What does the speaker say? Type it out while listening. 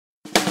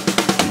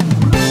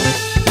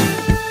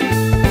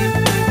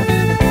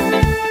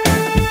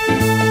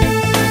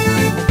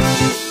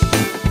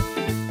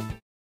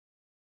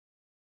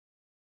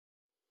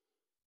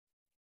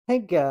Hey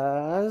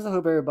guys, I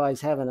hope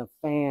everybody's having a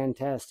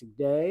fantastic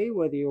day,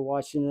 whether you're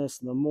watching this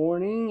in the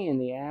morning, in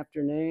the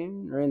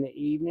afternoon, or in the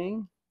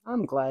evening.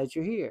 I'm glad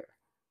you're here.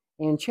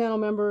 And channel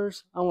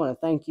members, I want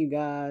to thank you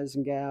guys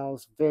and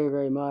gals very,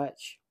 very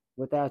much.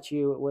 Without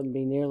you, it wouldn't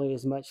be nearly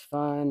as much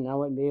fun, and I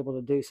wouldn't be able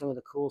to do some of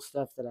the cool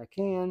stuff that I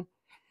can.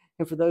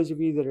 And for those of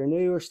you that are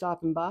new or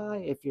stopping by,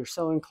 if you're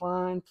so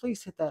inclined,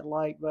 please hit that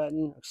like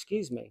button,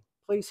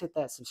 please hit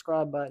that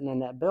subscribe button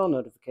and that bell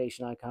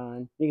notification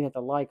icon. You can hit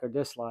the like or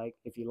dislike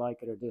if you like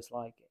it or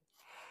dislike it.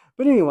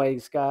 But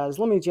anyways, guys,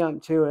 let me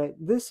jump to it.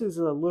 This is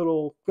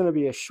going to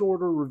be a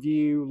shorter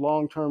review,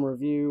 long-term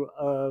review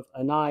of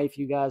a knife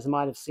you guys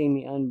might have seen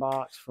me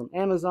unbox from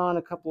Amazon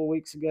a couple of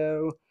weeks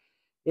ago.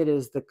 It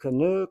is the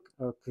Ccanku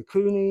or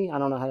Ccanku. I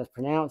don't know how to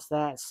pronounce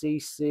that.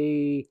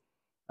 CC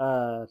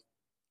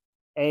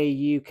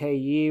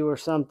AUKU or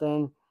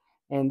something.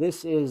 And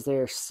this is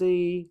their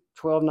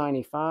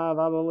C1295,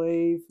 I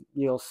believe.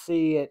 You'll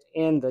see it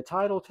in the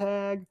title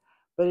tag,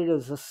 but it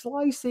is a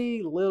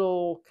slicey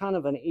little kind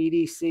of an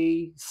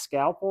EDC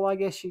scalpel, I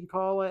guess you'd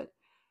call it,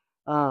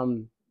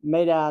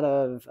 made out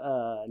of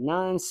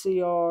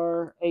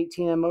 9CR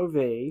 18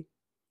 MOV.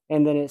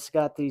 And then it's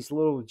got these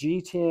little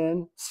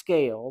G10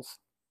 scales.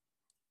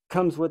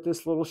 Comes with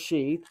this little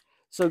sheath.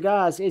 So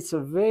guys, it's a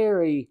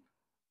very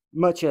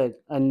much a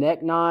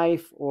neck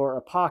knife or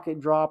a pocket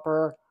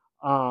dropper.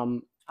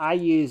 I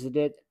used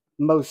it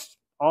most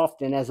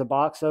often as a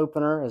box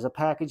opener, as a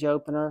package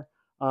opener,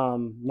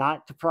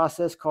 not to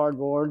process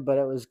cardboard, but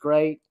it was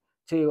great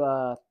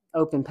to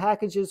open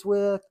packages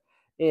with.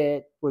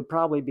 It would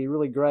probably be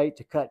really great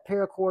to cut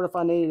paracord if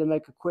I needed to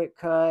make a quick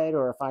cut,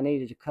 or if I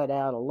needed to cut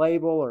out a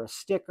label or a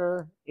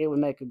sticker. It would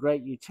make a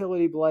great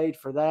utility blade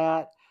for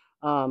that.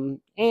 And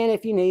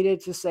if you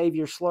needed to save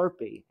your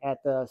Slurpee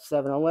at the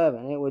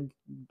 7-Eleven, it would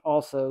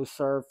also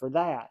serve for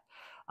that.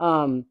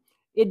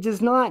 It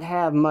does not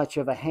have much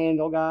of a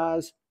handle,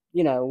 guys.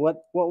 You know,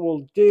 what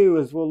we'll do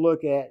is we'll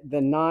look at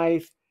the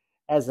knife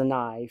as a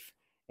knife,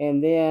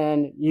 and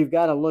then you've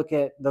got to look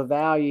at the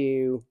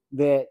value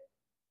that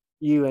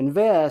you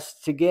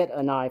invest to get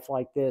a knife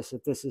like this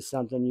if this is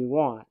something you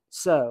want.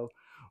 So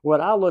what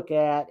I look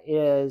at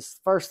is,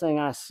 first thing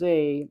I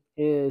see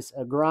is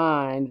a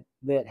grind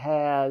that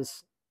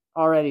has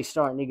already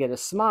starting to get a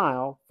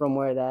smile from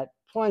where that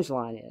plunge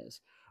line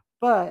is.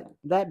 But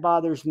that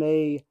bothers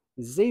me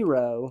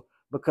zero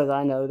because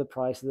I know the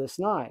price of this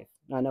knife.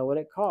 I know what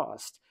it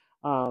cost.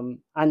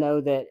 I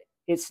know that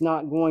it's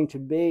not going to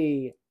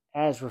be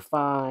as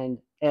refined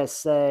as,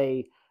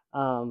 say,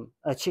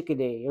 a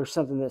chickadee or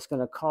something that's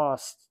going to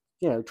cost,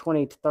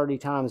 20 to 30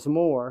 times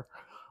more.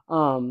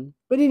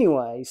 But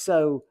anyway,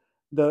 so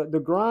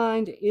the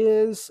grind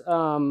is,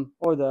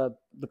 or the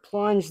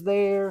plunge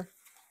there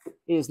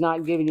is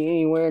not giving you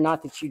anywhere.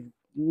 Not that you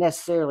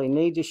necessarily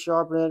need to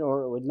sharpen it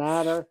or it would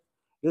matter.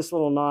 This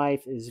little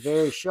knife is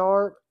very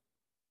sharp.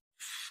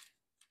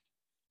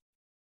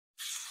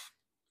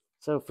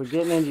 So for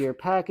getting into your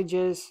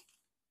packages,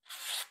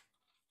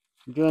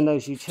 doing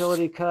those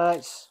utility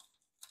cuts,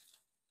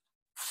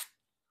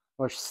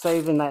 or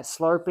saving that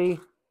Slurpee,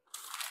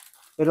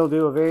 it'll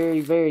do a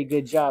very, very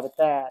good job at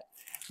that.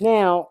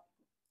 Now,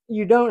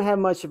 you don't have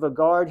much of a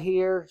guard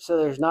here, so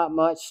there's not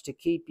much to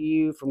keep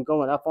you from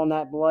going up on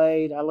that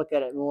blade. I look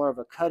at it more of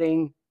a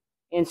cutting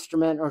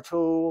instrument or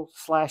tool,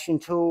 slashing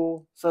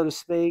tool, so to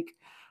speak.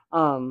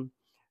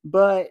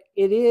 But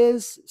it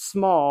is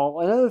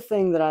small. Another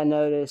thing that I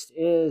noticed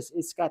is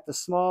it's got the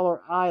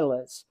smaller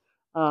eyelets.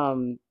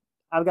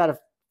 I've got to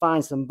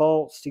find some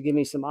bolts to give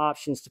me some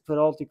options to put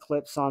ulti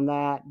clips on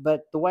that.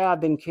 But the way I've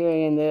been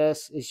carrying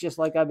this is just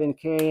like I've been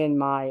carrying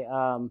my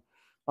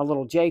my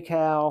little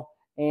J-Cal,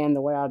 and the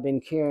way I've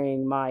been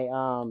carrying my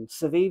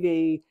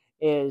Civivi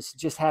is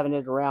just having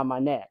it around my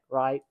neck,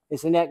 right?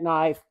 It's a neck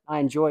knife. I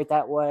enjoy it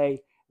that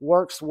way.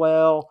 Works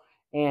well,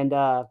 and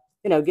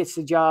gets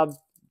the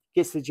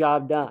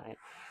job done.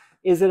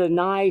 Is it a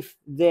knife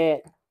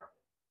that,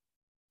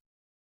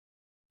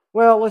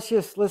 well, let's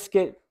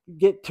get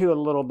to it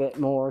a little bit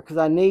more, because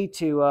I need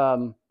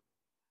to,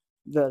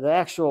 the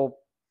actual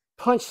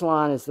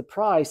punchline is the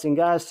price. And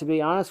guys, to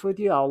be honest with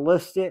you, I'll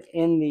list it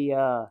in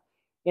the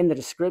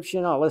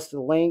description. I'll list the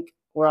link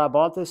where I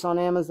bought this on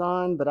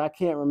Amazon, but I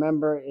can't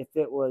remember if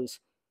it was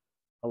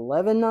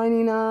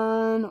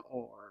 $11.99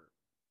 or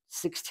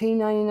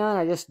 $16.99.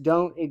 I just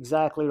don't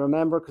exactly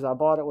remember because I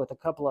bought it with a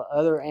couple of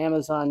other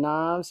Amazon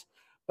knives.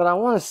 But I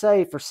want to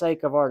say, for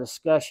sake of our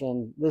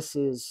discussion, this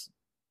is,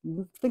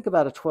 think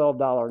about a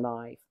 $12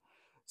 knife.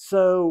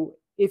 So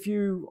if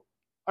you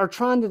are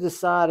trying to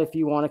decide if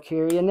you want to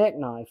carry a neck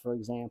knife, for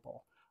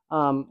example,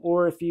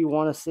 or if you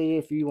want to see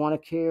if you want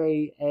to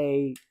carry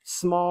a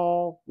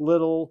small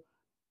little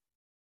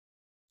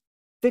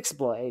fixed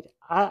blade,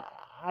 I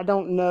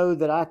don't know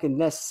that I could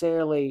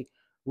necessarily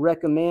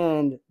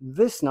recommend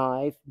this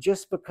knife,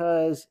 just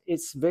because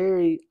it's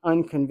very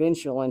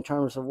unconventional in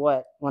terms of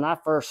what, when I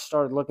first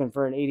started looking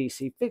for an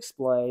EDC fixed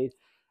blade,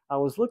 I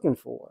was looking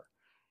for.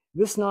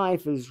 This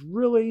knife is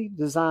really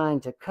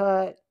designed to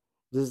cut,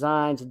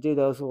 designed to do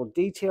those little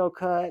detail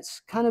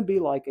cuts, kind of be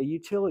like a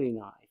utility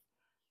knife.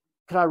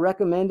 Could I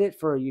recommend it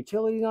for a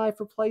utility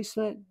knife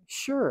replacement?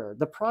 Sure,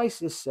 the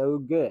price is so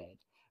good.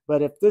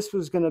 But if this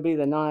was going to be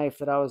the knife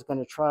that I was going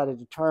to try to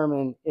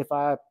determine if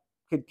I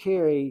could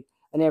carry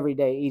an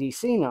everyday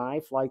EDC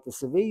knife like the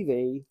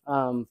Civivi,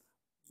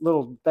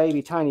 little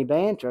baby tiny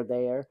banter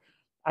there,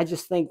 I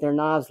just think they're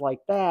knives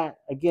like that,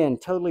 again,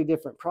 totally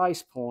different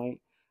price point,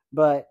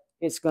 but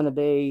it's going to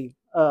be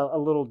a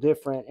little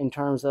different in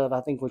terms of,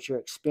 I think, what your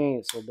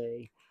experience will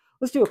be.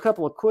 Let's do a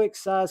couple of quick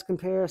size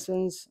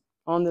comparisons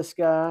on this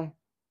guy.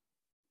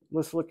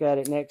 Let's look at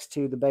it next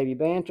to the baby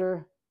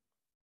banter.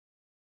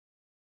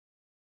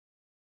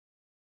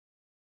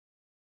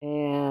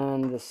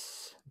 And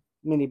this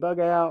mini bug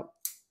out.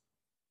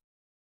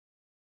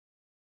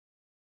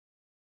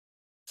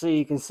 So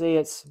you can see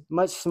it's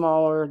much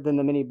smaller than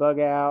the mini bug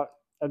out,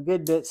 a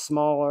good bit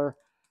smaller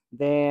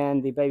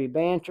than the baby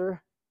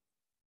banter.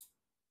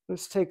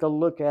 Let's take a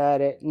look at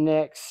it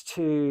next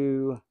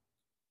to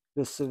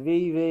the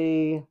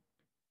Civivi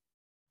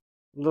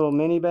little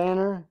mini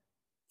banner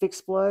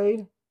fixed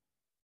blade.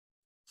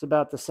 It's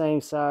about the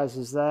same size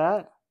as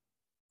that.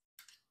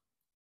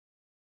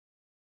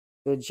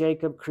 The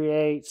Jacob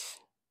Creates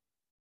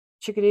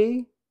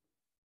Chickadee.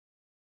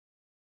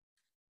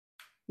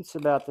 It's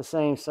about the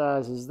same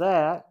size as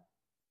that.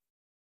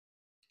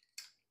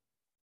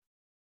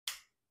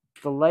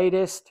 The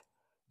latest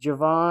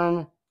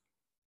Javon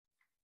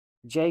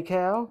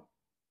J-Cow.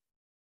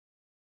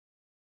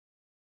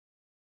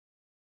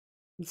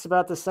 It's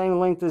about the same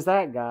length as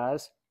that,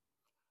 guys.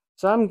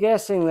 So I'm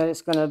guessing that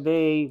it's going to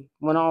be,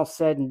 when all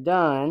said and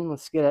done,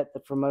 let's get at the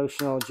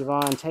promotional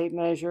Javon tape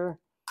measure,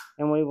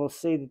 and we will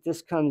see that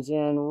this comes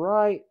in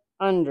right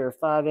under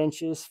 5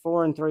 inches,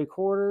 4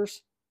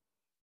 3/4.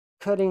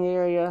 Cutting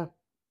area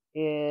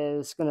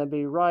is going to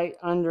be right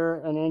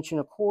under 1.25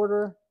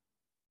 inches.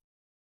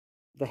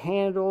 The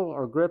handle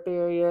or grip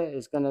area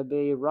is going to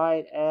be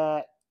right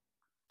at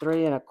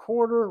 3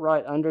 1/4,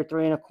 right under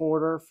 3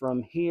 1/4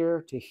 from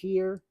here to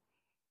here.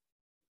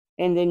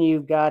 And then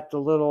you've got the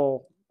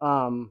little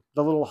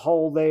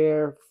hole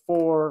there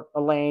for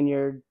a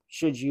lanyard,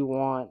 should you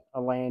want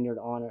a lanyard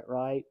on it,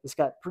 right? It's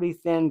got pretty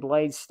thin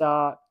blade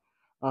stock,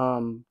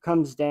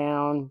 comes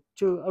down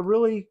to a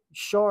really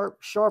sharp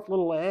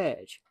little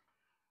edge.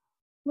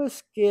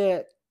 Let's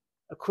get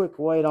a quick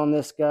weight on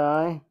this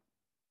guy.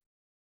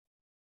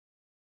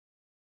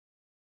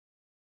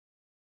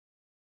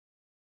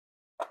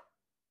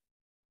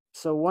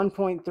 So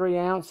 1.3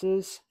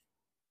 ounces,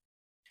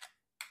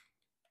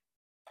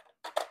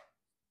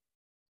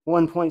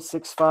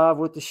 1.65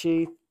 with the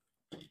sheath.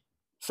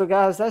 So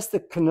guys, that's the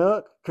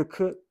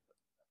Ccanku.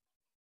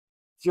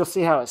 You'll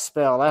see how it's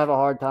spelled. I have a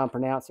hard time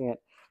pronouncing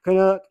it.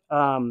 Ccanku,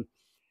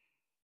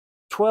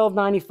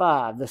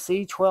 $12.95, the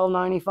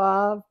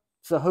C1295.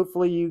 So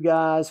hopefully you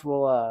guys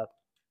will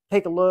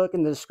take a look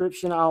in the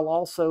description. I'll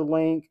also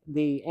link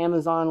the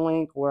Amazon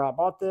link where I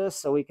bought this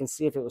so we can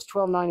see if it was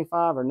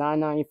 $12.95 or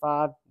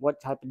 $9.95, what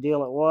type of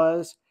deal it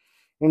was.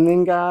 And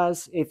then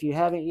guys, if you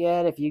haven't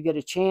yet, if you get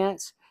a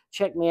chance,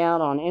 check me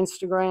out on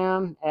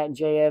Instagram at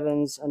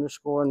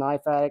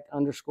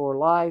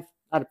jevans_knifeaddict_life.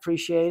 I'd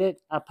appreciate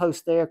it. I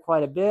post there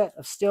quite a bit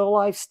of still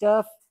life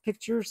stuff,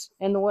 pictures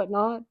and the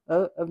whatnot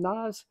of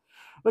knives.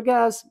 But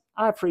guys,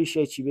 I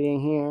appreciate you being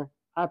here.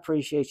 I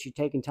appreciate you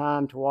taking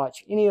time to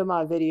watch any of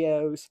my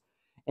videos.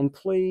 And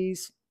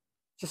please,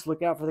 just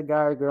look out for the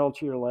guy or girl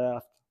to your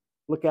left.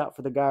 Look out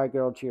for the guy or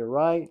girl to your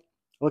right.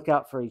 Look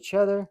out for each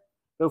other.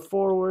 Go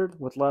forward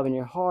with love in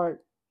your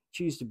heart.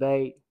 Choose to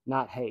bait,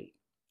 not hate.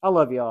 I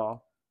love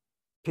y'all.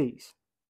 Peace.